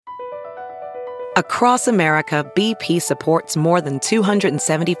Across America, BP supports more than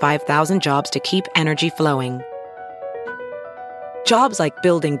 275,000 jobs to keep energy flowing. Jobs like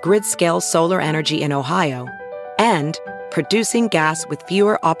building grid-scale solar energy in Ohio and producing gas with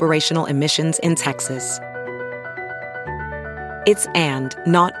fewer operational emissions in Texas. It's and,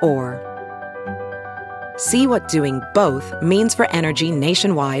 not or. See what doing both means for energy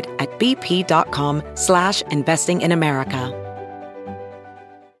nationwide at bp.com/investing in America.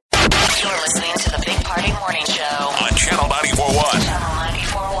 You're listening to the Big Party Morning Show on Channel 94.1. Channel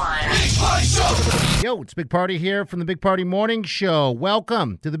 94.1. Yo, it's Big Party here from the Big Party Morning Show.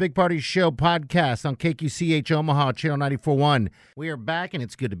 Welcome to the Big Party Show podcast on KQCH Omaha, Channel 94.1. We are back, and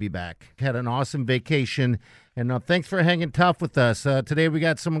it's good to be back. Had an awesome vacation, and thanks for hanging tough with us. Today we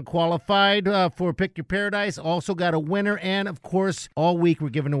got someone qualified for Pick Your Paradise. Also got a winner, and of course, all week we're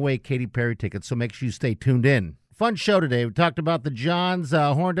giving away Katy Perry tickets, so make sure you stay tuned in. Fun show today. We talked about the Johns,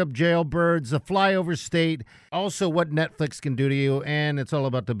 Horned Up Jailbirds, the Flyover State, also what Netflix can do to you, and it's all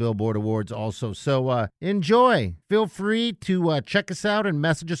about the Billboard Awards also. So enjoy. Feel free to check us out and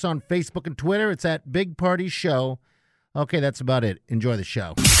message us on Facebook and Twitter. It's at Big Party Show. Okay, that's about it. Enjoy the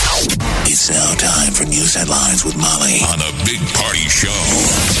show. It's now time for news headlines with Molly on the Big Party Show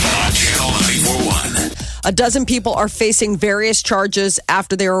on Channel 94.1. A dozen people are facing various charges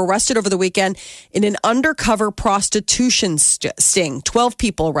after they were arrested over the weekend in an undercover prostitution sting. 12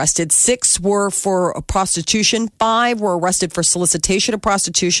 people arrested. 6 were for prostitution. 5 were arrested for solicitation of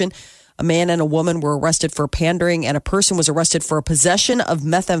prostitution. A man and a woman were arrested for pandering, and a person was arrested for possession of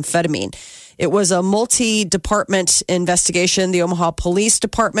methamphetamine. It was a multi-department investigation. The Omaha Police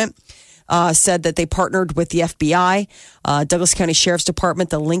Department said that they partnered with the FBI, Douglas County Sheriff's Department,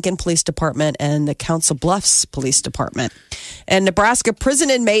 the Lincoln Police Department, and the Council Bluffs Police Department. And Nebraska prison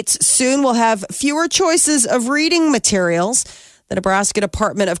inmates soon will have fewer choices of reading materials. The Nebraska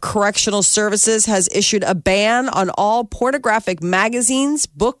Department of Correctional Services has issued a ban on all pornographic magazines,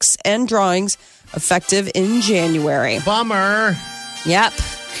 books, and drawings effective in January. Bummer. Yep.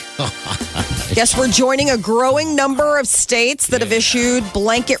 Guess we're joining a growing number of states that have issued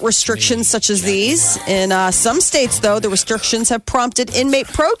blanket restrictions such as these. In some states, though, the restrictions have prompted inmate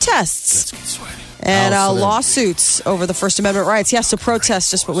protests and lawsuits over the First Amendment rights. Yeah, so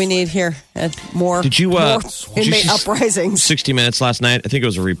protests, just what we need here. And more inmate uprisings. 60 Minutes last night? I think it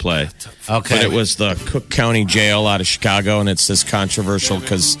was a replay. Okay. But it was the Cook County Jail out of Chicago, and it's this controversial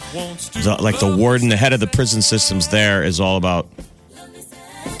because the warden, the head of the prison systems there, is all about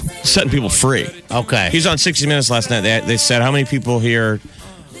setting people free. Okay. He's on 60 Minutes last night. They said, how many people here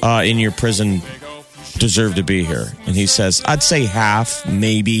in your prison deserve to be here? And he says, I'd say half,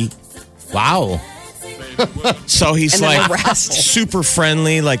 maybe. Wow. So he's like super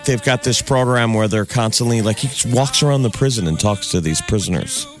friendly. Like they've got this program where they're constantly like he just walks around the prison and talks to these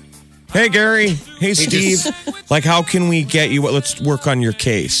prisoners. Hey, Gary. Hey, Steve. Like, how can we get you? Let's work on your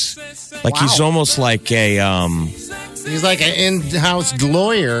case. Like he's almost like a... He's like an in-house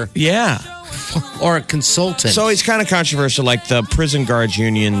lawyer. Yeah. Or a consultant. So he's kind of controversial. Like the prison guards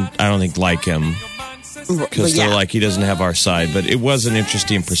union, I don't think like him. Because they're like, he doesn't have our side. But it was an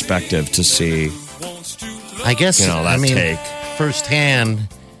interesting perspective to see. I guess, take. Firsthand,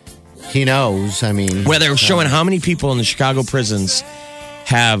 he knows. Where they were showing how many people in the Chicago prisons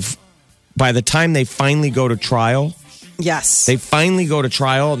have, by the time they finally go to trial. Yes. They finally go to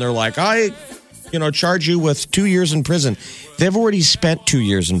trial and they're like, charge you with 2 years in prison. They've already spent 2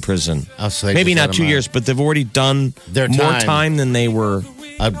 years in prison. Oh, so maybe not 2 years, but they've already done more time than they were.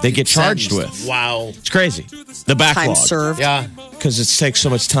 They get charged with. Wow. It's crazy. The backlog. Time served. Yeah. Because it takes so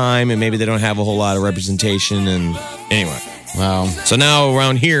much time and maybe they don't have a whole lot of representation. And anyway. Wow. So now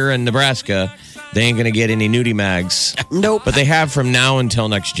around here in Nebraska, they ain't going to get any nudie mags. Nope. But they have from now until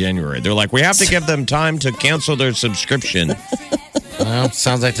next January. They're like, we have to give them time to cancel their subscription. Well,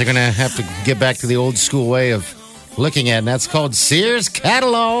 sounds like they're going to have to get back to the old school way of looking at it, and that's called Sears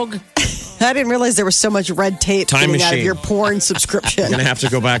Catalog. I didn't realize there was so much red tape Time getting out of machine. your porn subscription. You're going to have to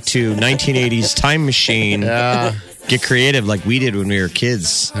go back to 1980s Time Machine. Get creative like we did when we were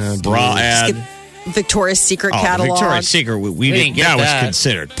kids. Bra ad. Victoria's Secret catalog. Victoria's Secret. We didn't get that. Was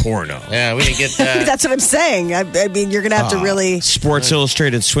considered porno. Yeah, we didn't get that. That's what I'm saying. I mean, you're going to have to really... Sports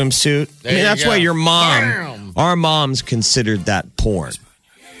Illustrated swimsuit. That's why your mom, our moms considered that porn.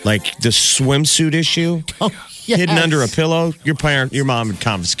 Like the swimsuit issue. Hidden under a pillow, your mom would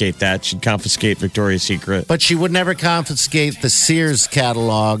confiscate that. She'd confiscate Victoria's Secret. But she would never confiscate the Sears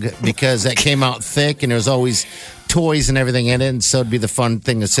catalog because that came out thick and there was always toys and everything in it. And so it'd be the fun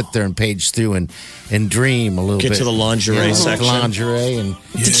thing to sit there and page through and dream a little bit. Get to the lingerie section. Lingerie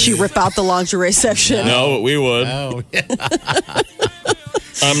Did she rip out the lingerie section? No, we would. Oh, yeah.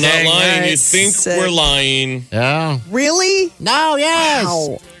 I'm not lying. You That's think sick. we're lying. Yeah. Really? No, yes.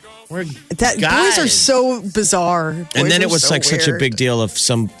 Wow. We're Boys guys. are so bizarre. And Boys then are it was so like such a weird. big deal if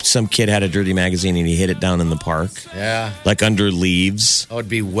some kid had a dirty magazine and he hid it down in the park, Yeah. like under leaves. Oh, it'd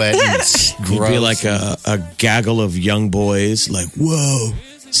be wet and You'd gross. be like a gaggle of young boys, like, whoa,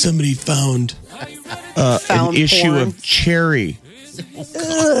 somebody found Found an issue porn. of Cherry.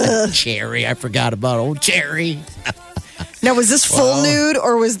 Cherry. I forgot about old Cherry. Now, was this full nude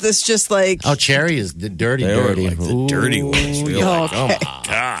or was this just like? Oh, Cherry is the dirty. They were like the dirty ones. We were like, oh okay. my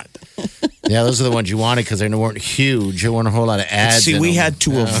God. Yeah, those are the ones you wanted because they weren't huge. There weren't a whole lot of ads. See, in we them. had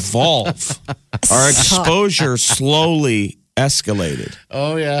to evolve. Our exposure slowly escalated.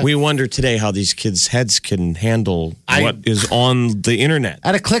 Oh, yeah. We wonder today how these kids' heads can handle what is on the internet.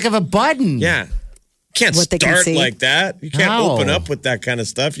 At a click of a button. Yeah. Can't What they can start see. like that. You can't No. open up with that kind of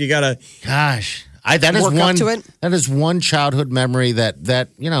stuff. You got to. Gosh. That is Work up one. to it? That is one childhood memory that that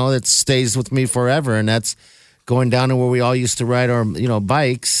stays with me forever, and that's going down to where we all used to ride our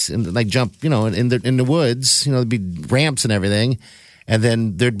bikes and like jump in the woods. There'd be ramps and everything, and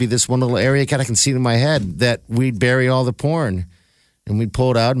then there'd be this one little area. God, I can see it in my head that we'd bury all the porn, and we'd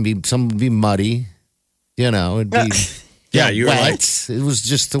pull it out and some would be muddy. It'd be Yeah, you were wet. like, It was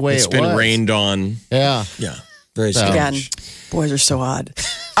just the way it's it been was. rained on. Yeah. Yeah. Very So- Again, strange. boys are so odd.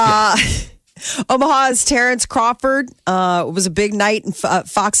 Omaha's Terrence Crawford was a big night in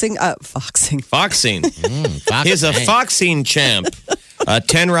foxing. Foxing. Fox He's a tank. foxing champ. A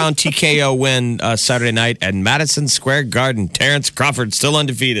 10-round TKO win Saturday night at Madison Square Garden. Terrence Crawford still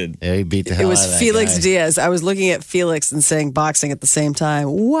undefeated. Yeah, he beat the hell It was out of that Felix guy. Diaz. I was looking at Felix and saying boxing at the same time.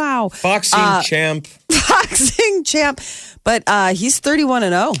 Wow. Foxing champ. Boxing champ. But he's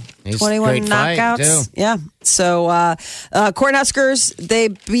 31-0. He's 21 great fight, knockouts. too. Yeah. So Cornhuskers,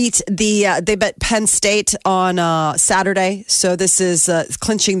 they bet Penn State on Saturday. So this is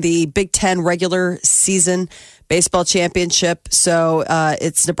clinching the Big Ten regular season baseball championship. So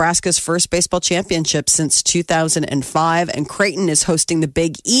it's Nebraska's first baseball championship since 2005. And Creighton is hosting the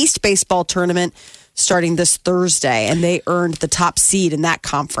Big East baseball tournament starting this Thursday. And they earned the top seed in that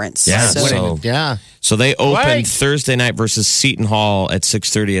conference. Yeah, So, so- Yeah. So they opened Right. Thursday night versus Seton Hall at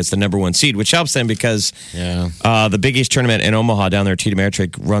 6:30 as the number one seed, which helps them because Yeah. the Big East tournament in Omaha down there at TD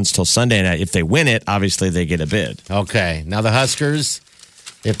Ameritrade runs till Sunday night. If they win it, obviously they get a bid. Okay. Now the Huskers,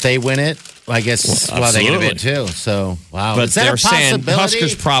 if they win it, I guess they get a bid absolutely. too. So wow. But Is that they're a saying possibility?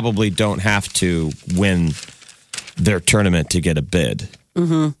 Huskers probably don't have to win their tournament to get a bid.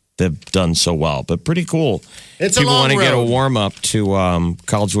 Mm-hmm. They've done so well, but pretty cool. It's a People long want to get a road. warm up to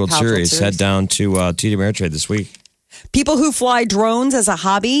College World World Series. Series. Head down to TD Ameritrade this week. People who fly drones as a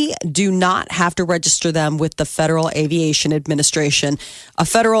hobby do not have to register them with the Federal Aviation Administration. A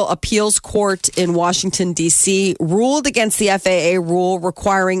federal appeals court in Washington, D.C. ruled against the FAA rule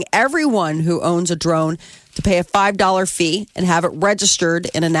requiring everyone who owns a drone to pay a $5 fee and have it registered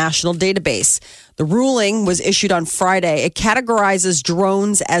in a national database. The ruling was issued on Friday. It categorizes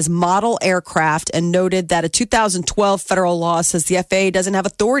drones as model aircraft and noted that a 2012 federal law says the FAA doesn't have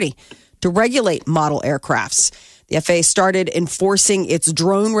authority to regulate model aircrafts. The FAA started enforcing its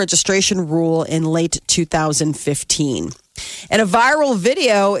drone registration rule in late 2015. And a viral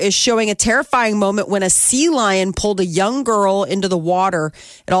video is showing a terrifying moment when a sea lion pulled a young girl into the water.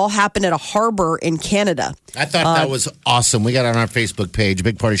 It all happened at a harbor in Canada. I thought that was awesome. We got it on our Facebook page,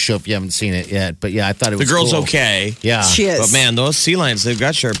 Big Party Show, if you haven't seen it yet. But yeah, I thought it The was girl's cool. okay. Yeah. She is. But man, those sea lions, they've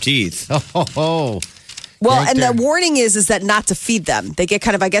got sharp teeth. Oh. Well, Right and there. the warning is that not to feed them. They get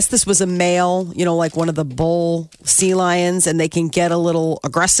kind of, I guess this was a male, like one of the bull sea lions, and they can get a little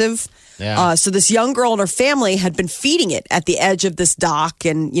aggressive. Yeah. So this young girl and her family had been feeding it at the edge of this dock,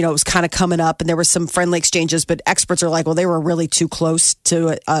 and it was kind of coming up, and there were some friendly exchanges. But experts are like, well, they were really too close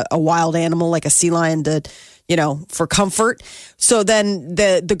to a wild animal like a sea lion to, for comfort. So then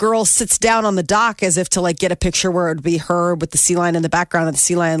the girl sits down on the dock as if to like get a picture where it would be her with the sea lion in the background, and the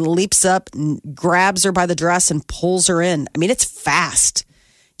sea lion leaps up and grabs her by the dress and pulls her in. I mean, it's fast.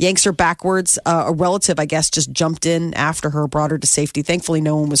 Yanks her backwards. A relative, I guess, just jumped in after her, brought her to safety. Thankfully,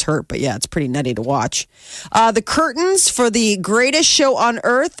 no one was hurt, but yeah, it's pretty nutty to watch. The curtains for the greatest show on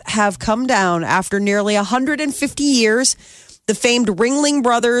earth have come down after nearly 150 years. The famed Ringling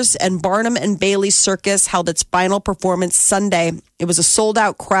Brothers and Barnum and Bailey Circus held its final performance Sunday. It was a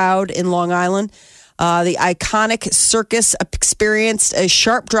sold-out crowd in Long Island. The iconic circus experienced a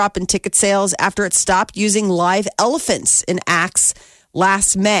sharp drop in ticket sales after it stopped using live elephants in acts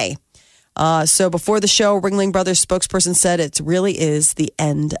last May. So before the show, Ringling Brothers spokesperson said it really is the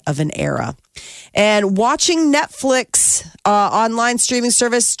end of an era. And watching Netflix online streaming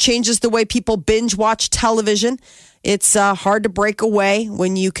service changes the way people binge watch television. It's hard to break away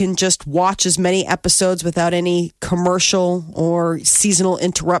when you can just watch as many episodes without any commercial or seasonal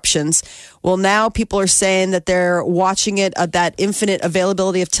interruptions. Well, now people are saying that they're watching it, that infinite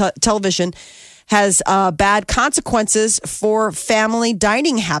availability of television has bad consequences for family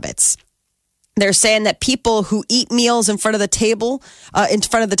dining habits. They're saying that people who eat meals in front of the table, in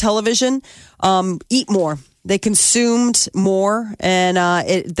front of the television, eat more. They consumed more, and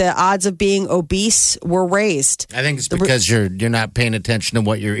the odds of being obese were raised. I think it's because you're not paying attention to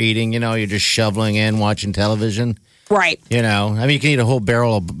what you're eating. You're just shoveling in, watching television. Right. I mean, you can eat a whole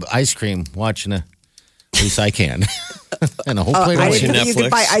barrel of ice cream watching at least I can. And a whole plate of I ice didn't cream. think you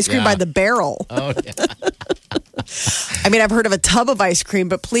could buy ice cream by the barrel. Oh, yeah. I mean, I've heard of a tub of ice cream,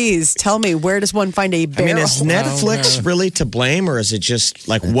 but please tell me, where does one find a barrel? I mean, is Netflix really to blame, or is it just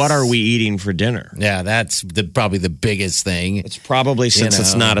like, what are we eating for dinner? Yeah, that's probably the biggest thing. It's probably since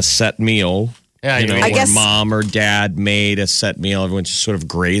it's not a set meal. Yeah, I where guess mom or dad made a set meal, everyone's just sort of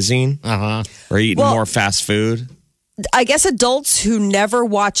grazing or eating more fast food. I guess adults who never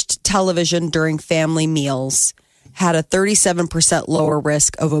watched television during family meals had a 37% lower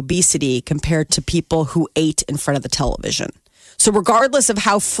risk of obesity compared to people who ate in front of the television. So regardless of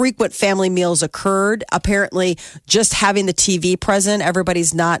how frequent family meals occurred, apparently just having the TV present,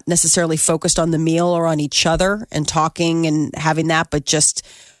 everybody's not necessarily focused on the meal or on each other and talking and having that, but just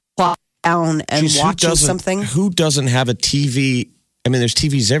plop down and watching something. Who doesn't have a TV? I mean, there's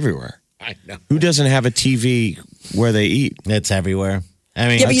TVs everywhere. I know. Who doesn't have a TV where they eat? It's everywhere. I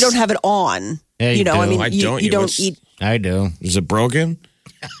mean, yeah, but you don't have it on. Yeah, you do. I mean, I don't. you don't eat. I do. Is it broken?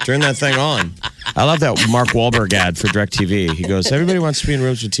 Turn that thing on. I love that Mark Wahlberg ad for DirecTV. He goes, everybody wants to be in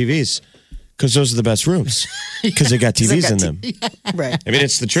rooms with TVs because those are the best rooms because they got TVs in them. Right. I mean,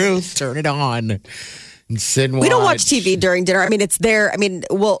 it's the truth. Turn it on. And sit and We don't watch watch TV during dinner. I mean, it's there. I mean,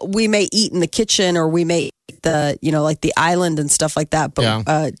 well, we may eat in the kitchen or we may eat the, like the island and stuff like that. But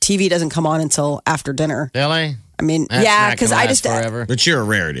TV doesn't come on until after dinner. Really? I mean, That's yeah, not because gonna I last just forever. But you're a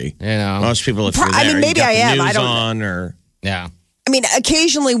rarity. Most people, if you're there, I mean, maybe you got I am. the I news don't- on or Yeah. I mean,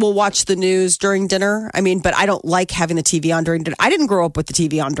 occasionally we'll watch the news during dinner. I mean, but I don't like having the TV on during dinner. I didn't grow up with the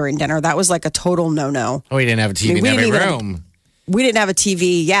TV on during dinner. That was like a total no-no. Oh, we didn't have a TV in every room. We didn't have a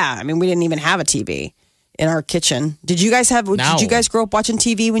TV. Yeah, I mean, we didn't even have a TV in our kitchen. Did you guys have? No. Did you guys grow up watching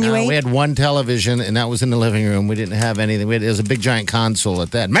TV when you ate? We had one television, and that was in the living room. We didn't have anything. It was a big giant console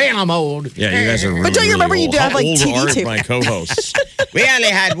at that. Man, I'm old. Yeah, you guys are really, But don't you remember really you old. did have, How like, old TV are too? my co-hosts? We only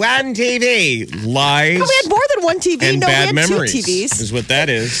had one TV. Lies. No, we had more than one TV. and No, bad we had memories. two TVs. Is what that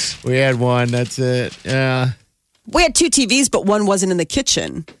is. We had one. That's it. Yeah. We had two TVs, but one wasn't in the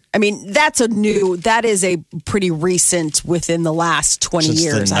kitchen. I mean, that is a pretty recent within the last 20 Since the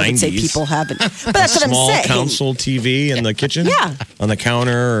years. I would say 90s. people haven't. But that's what I'm Small saying. console TV in the kitchen? Yeah. On the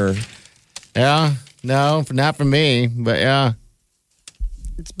counter or... Yeah. No, not for me, but yeah.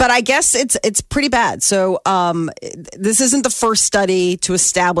 But I guess it's pretty bad. So this isn't the first study to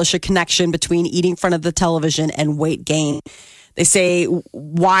establish a connection between eating in front of the television and weight gain. They say,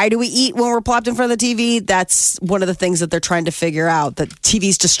 why do we eat when we're plopped in front of the TV? That's one of the things that they're trying to figure out. That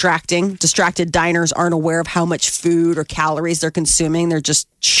TV's distracting. Distracted diners aren't aware of how much food or calories they're consuming. They're just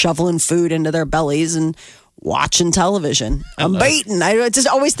shoveling food into their bellies and watching television. I'm baiting. I just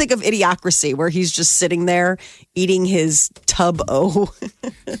always think of Idiocracy, where he's just sitting there eating his Tub-O,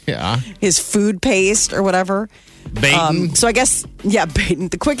 Yeah. his food paste or whatever. Baiting. So I guess, baiting.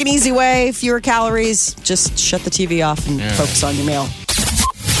 The quick and easy way, fewer calories, just shut the TV off and focus on your meal.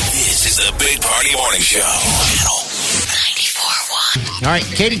 This is the Big Party Morning Show. Channel 94.1. All right,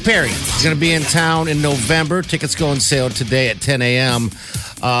 Katy Perry is going to be in town in November. Tickets go on sale today at 10 a.m.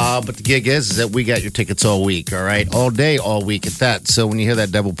 But the gig is that we got your tickets all week, all right? All day, all week at that. So when you hear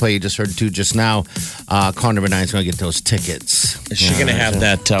that double play you just heard two just now, call number 9 is going to get those tickets. Is she going to have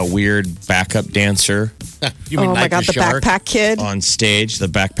that weird backup dancer You mean Oh my like God, the shark? backpack kid. on stage? The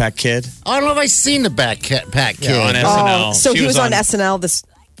backpack kid? I don't know if I've seen the backpack kid. on SNL. Oh, so She he was was on on- SNL. This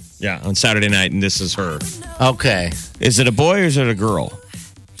Yeah, on Saturday night, and this is her. Okay. Is it a boy or is it a girl?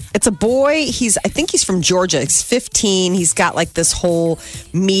 It's a boy. I think he's from Georgia. He's 15. He's got like this whole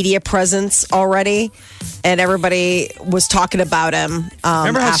media presence already, and everybody was talking about him.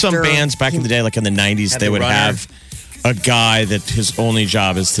 Remember how some after- bands back in the day, like in the 90s, Had they the would runner. have a guy that his only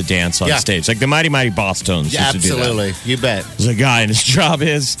job is to dance on Yeah. stage. Like the Mighty Mighty Boss Tones Yeah, used to do that. absolutely. You bet. There's a guy, and his job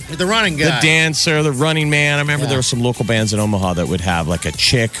is The running the guy. dancer, the running man. I remember Yeah. there were some local bands in Omaha that would have like a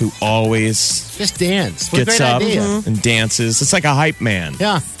chick who always Just dance. What a gets great up idea. and dances. It's like a hype man.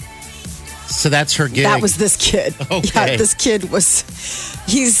 Yeah. So that's her gig. That was this kid. Okay. Yeah, this kid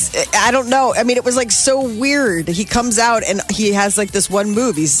I don't know. I mean, it was like so weird. He comes out and he has like this one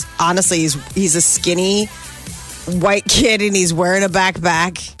move. He's a skinny white kid and he's wearing a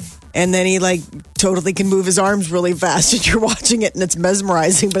backpack. And then he like totally can move his arms really fast and you're watching it and it's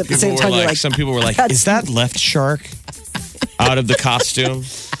mesmerizing. But at the same time, you're like, some people were like, is that Left Shark out of the costume?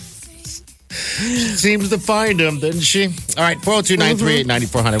 Seems to find him, didn't she? All right,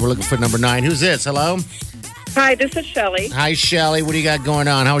 402-938-9400. We're looking for number 9. Who's this? Hello? Hi, this is Shelly. Hi, Shelly. What do you got going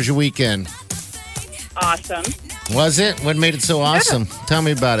on? How was your weekend? Awesome. Was it? What made it so awesome? Tell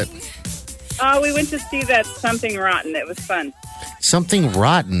me about it. We went to see that Something Rotten. It was fun. Something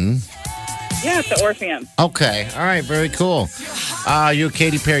Rotten? Yeah, it's the Orpheum. Okay. All right. Very cool. You're a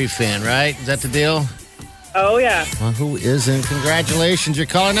Katy Perry fan, right? Is that the deal? Oh, yeah. Well, who isn't? Congratulations. You're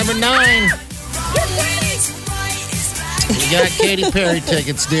caller number 9. You got Katy Perry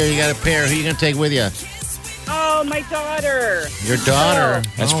tickets, dear. You got a pair. Who are you going to take with you? Oh, my daughter. Your daughter.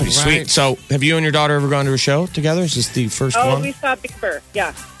 That's pretty sweet. So, have you and your daughter ever gone to a show together? Is this the first one? Oh, we saw Bieber.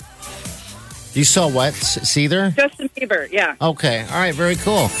 Yeah. You saw what? Seether? Justin Bieber. Yeah. Okay. All right. Very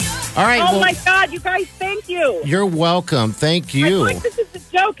cool. All right. Oh, my God. You guys, thank you. You're welcome. Thank you. I thought this is a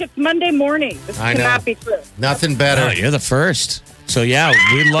joke. It's Monday morning. This I know. cannot be true. Nothing better. Oh, you're the first. So, yeah,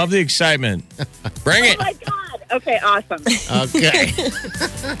 we love the excitement. Bring it. Oh, my God. Okay, awesome. Okay.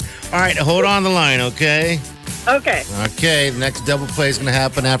 All right. Hold on the line, okay? Okay. Okay. The next double play is going to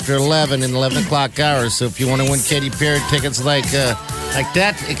happen after 11 in 11 o'clock hours. So if you want to win Katy Perry tickets like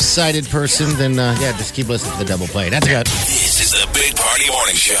that excited person, then, just keep listening to the double play. That's good. This is the Big Party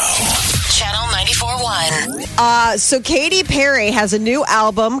Morning Show. Channel 94.1. So Katy Perry has a new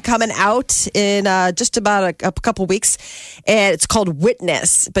album coming out in just about a couple weeks, and it's called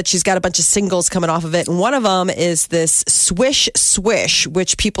Witness, but she's got a bunch of singles coming off of it, and one of them is this Swish Swish,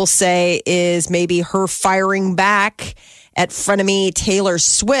 which people say is maybe her firing back at frenemy Taylor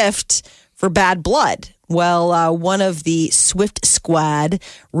Swift for Bad Blood. Well, one of the Swift squad,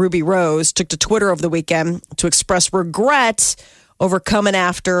 Ruby Rose, took to Twitter over the weekend to express regret over coming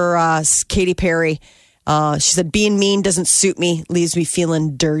after Katy Perry. She said, being mean doesn't suit me, leaves me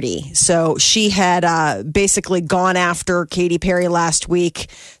feeling dirty. So she had basically gone after Katy Perry last week,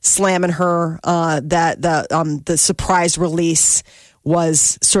 slamming her that the surprise release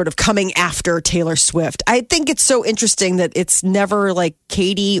was sort of coming after Taylor Swift. I think it's so interesting that it's never like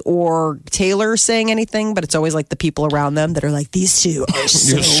Katy or Taylor saying anything, but it's always like the people around them that are like, these two are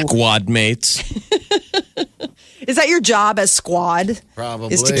so... Your squad mates. Is that your job as squad?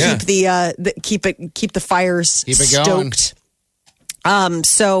 Probably. Is to keep the fires stoked.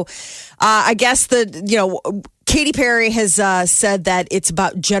 So I guess Katy Perry has said that it's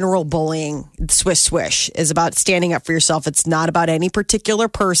about general bullying. Swish Swish is about standing up for yourself. It's not about any particular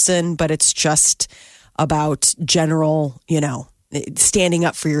person, but it's just about general, standing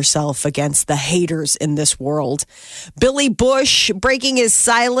up for yourself against the haters in this world. Billy Bush breaking his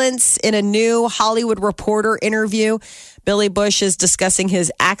silence in a new Hollywood Reporter interview. Billy Bush is discussing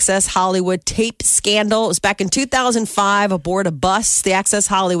his Access Hollywood tape scandal. It was back in 2005 aboard a bus, the Access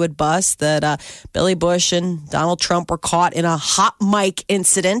Hollywood bus, that Billy Bush and Donald Trump were caught in a hot mic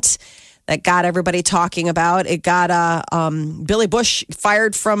incident that got everybody talking about. It got Billy Bush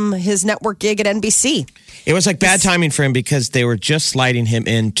fired from his network gig at NBC. It was like bad timing for him because they were just sliding him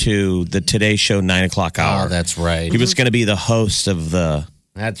into the Today Show 9 o'clock hour. Oh, that's right. He was going to be the host of the...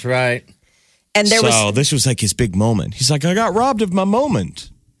 That's right. And this was like his big moment. He's like, I got robbed of my moment.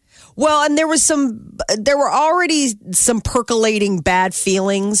 Well, and there were already some percolating bad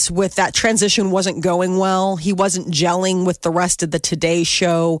feelings with that transition wasn't going well. He wasn't gelling with the rest of the Today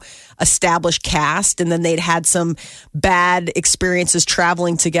Show established cast. And then they'd had some bad experiences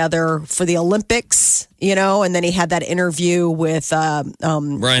traveling together for the Olympics, and then he had that interview with Ryan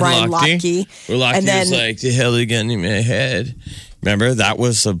Lochte. Where Lochte was like, the hell you got in my head. Remember, that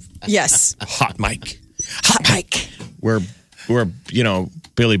was a hot mic. Hot mic. Where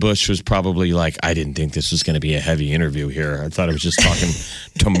Billy Bush was probably like, I didn't think this was going to be a heavy interview here. I thought I was just talking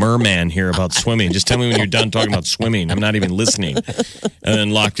to Merman here about swimming. Just tell me when you're done talking about swimming. I'm not even listening. And then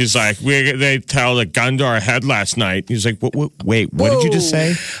Lochte's like, they tell the gun to our head last night. He's like, wait, what did you just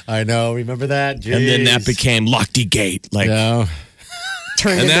say? I know. Remember that? Jeez. And then that became Lochte Gate. No.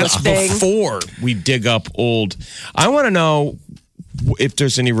 And that's before we dig up old. I want to know if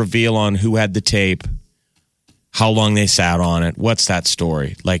there's any reveal on who had the tape, how long they sat on it. What's that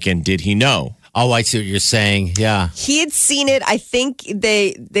story? And did he know? Oh, I see what you're saying. Yeah. He had seen it. I think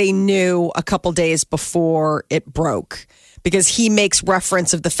they knew a couple days before it broke because he makes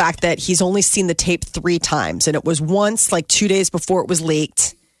reference of the fact that he's only seen the tape 3 times. And it was once, 2 days before it was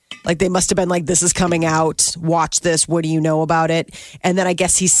leaked. They must have been like, this is coming out. Watch this. What do you know about it? And then I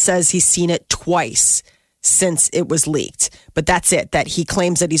guess he says he's seen it twice since it was leaked. But that's it. That he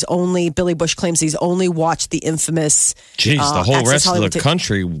claims that Billy Bush claims he's only watched the infamous. Jeez, the whole Access rest of Hollywood the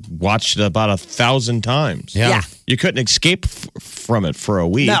country watched it about 1,000 times. Yeah. You couldn't escape from it for a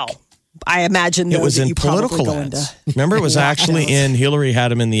week. No. I imagine though, it was that in you probably political go ads. into. Remember, it was actually in, Hillary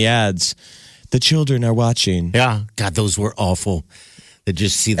had him in the ads. The children are watching. Yeah. God, those were awful. They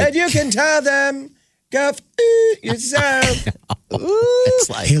just see the. And you can tell them, go yourself. It's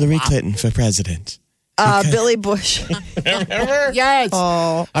like, Hillary Clinton for president. Billy Bush. Remember? Yes.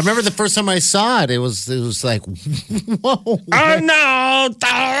 Oh. I remember the first time I saw it. It was like, whoa. Oh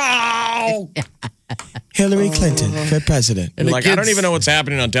no! Hillary Clinton for president. And the I kids- don't even know what's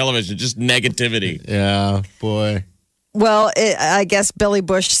happening on television. Just negativity. Yeah, boy. Well, I guess Billy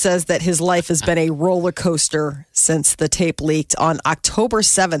Bush says that his life has been a roller coaster since the tape leaked on October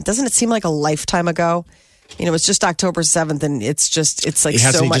 7th. Doesn't it seem like a lifetime ago? You know, it's just October 7th, and it's like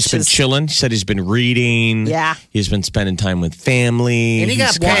Hasn't so he much. just been chilling? He said he's been reading. Yeah. He's been spending time with family. And he got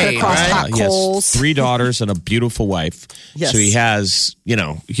He's paid, across right? hot He has coals. 3 daughters and a beautiful wife. Yes. So he has,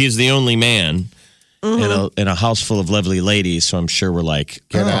 he's the only man in a house full of lovely ladies. So I'm sure we're like,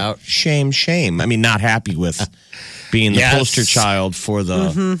 Get out. Shame. I mean, not happy with being the Yes. poster child for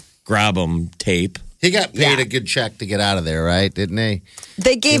the Grab 'em tape. He got paid a good check to get out of there, right? Didn't he?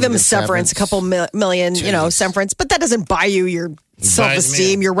 They gave him good severance, a couple million, severance, but that doesn't buy you your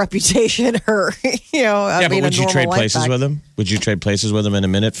self-esteem, your reputation, or Yeah, but being would a you normal trade life places back. with him? Would you trade places with him in a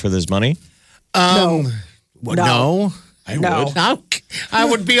minute for this money? No. No. I No. would. I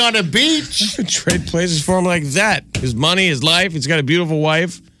would be on a beach. Trade places for him like that. His money, his life. He's got a beautiful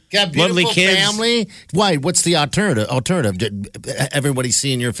wife. Got beautiful lovely kids. family. Why? What's the alternative? Everybody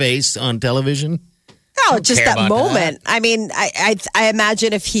seeing your face on television? No, just care that about moment. I mean, I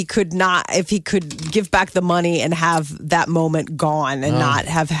imagine if he could give back the money and have that moment gone and not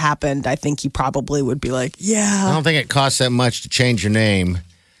have happened, I think he probably would be like, I yeah. don't think it costs that much to change your name.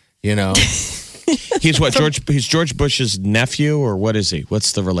 He's what? He's George Bush's nephew, or what is he?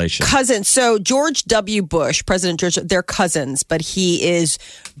 What's the relation? Cousin. So George W. Bush, President George, they're cousins, but he is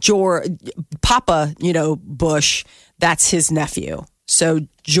Papa, Bush. That's his nephew. So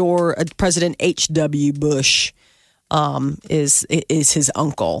President H.W. Bush is his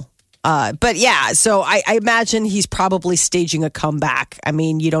uncle. But yeah, so I imagine he's probably staging a comeback. I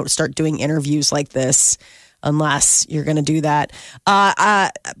mean, you don't start doing interviews like this unless you're going to do that.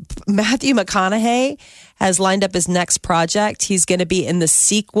 Matthew McConaughey has lined up his next project. He's going to be in the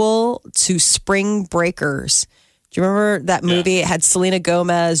sequel to Spring Breakers. Do you remember that movie? It had Selena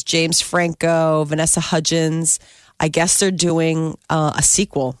Gomez, James Franco, Vanessa Hudgens. I guess they're doing a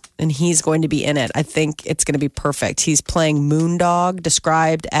sequel, and he's going to be in it. I think it's going to be perfect. He's playing Moondog,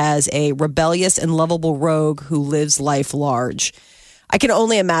 described as a rebellious and lovable rogue who lives life large. I can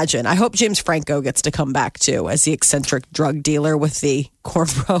only imagine. I hope James Franco gets to come back, too, as the eccentric drug dealer with the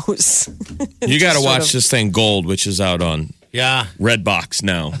cornrows. You got to watch this thing, Gold, which is out on Redbox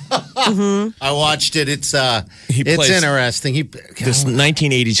now. I watched it. It's plays interesting. This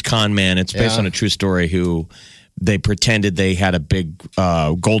 1980s con man. It's based on a true story who... They pretended they had a big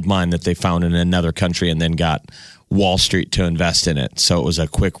gold mine that they found in another country and then got Wall Street to invest in it. So it was a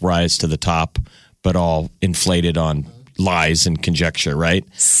quick rise to the top, but all inflated on lies and conjecture, right?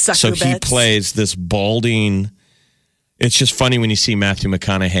 So he plays this balding. It's just funny when you see Matthew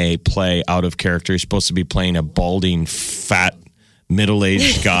McConaughey play out of character. He's supposed to be playing a balding, fat,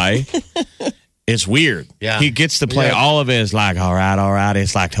 middle-aged guy. It's weird. Yeah. He gets to play all of it. It's like, all right.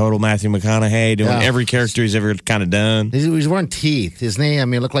 It's like total Matthew McConaughey doing every character he's ever kind of done. He's wearing teeth, isn't he? I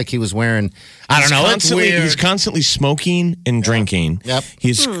mean, it looked like he was wearing, I don't know. It's weird. He's constantly smoking and drinking. Yep.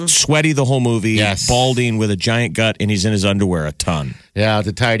 He's sweaty the whole movie, balding with a giant gut, and he's in his underwear a ton. Yeah,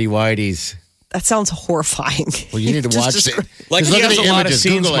 the tidy whities. That sounds horrifying. Well, you need to watch it. Like, he look at has the a lot of images.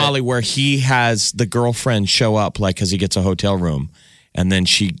 scenes, Google it. Molly, where he has the girlfriend show up, like, because he gets a hotel room. And then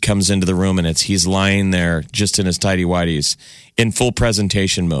she comes into the room, and he's lying there just in his tidy whities in full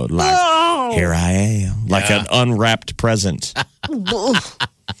presentation mode. Like, here I am. Like an unwrapped present.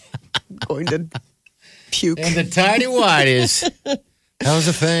 Going to puke. And the tidy whities. That was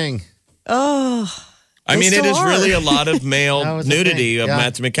a thing. Oh. I mean, it is are. really a lot of male nudity of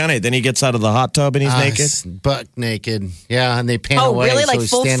Matthew McConaughey. Then he gets out of the hot tub and he's naked. Buck naked. Yeah, and they pan Oh, away. really? So Like he's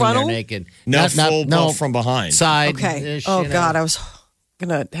full standing frontal? there naked. No, full from behind. Side. Okay. Oh, God. I was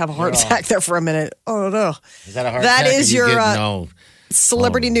going to have a heart attack there for a minute. Oh, no. Is that a heart That attack? is Or you your get- no.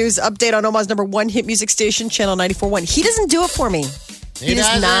 celebrity news update on Omaha's number one hit music station, Channel 94.1. He doesn't do it for me. He does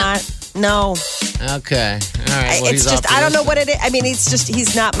doesn't? not. No. Okay. All right. Well, It's he's just, off to I don't this. know what it is. I mean,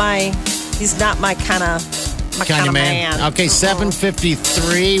 he's not my kind of My kind of man. Okay,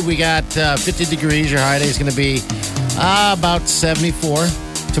 7:53. We got 50 degrees. Your high day is going to be about 74.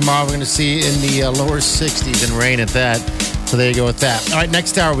 Tomorrow we're going to see in the lower 60s and rain at that. So there you go with that. All right,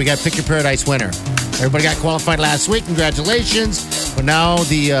 next hour we got Pick Your Paradise winner. Everybody got qualified last week. Congratulations. But now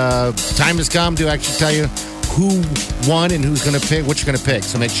the time has come to actually tell you who won and who's going to pick, what you're going to pick.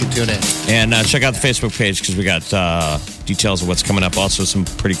 So make sure you tune in. And check out the Facebook page because we got details of what's coming up. Also, some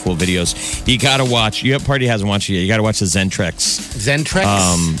pretty cool videos. You got to watch. Your party hasn't watched it yet. You got to watch the Zentrex.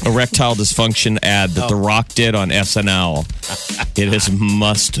 Zentrex? Erectile dysfunction ad that The Rock did on SNL. It is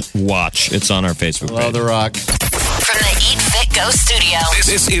must watch. It's on our Facebook page. Hello, The Rock. From the Eat Fit Go studio.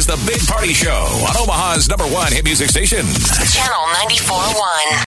 This is the Big Party Show on Omaha's #1 hit music station. Channel 94.1.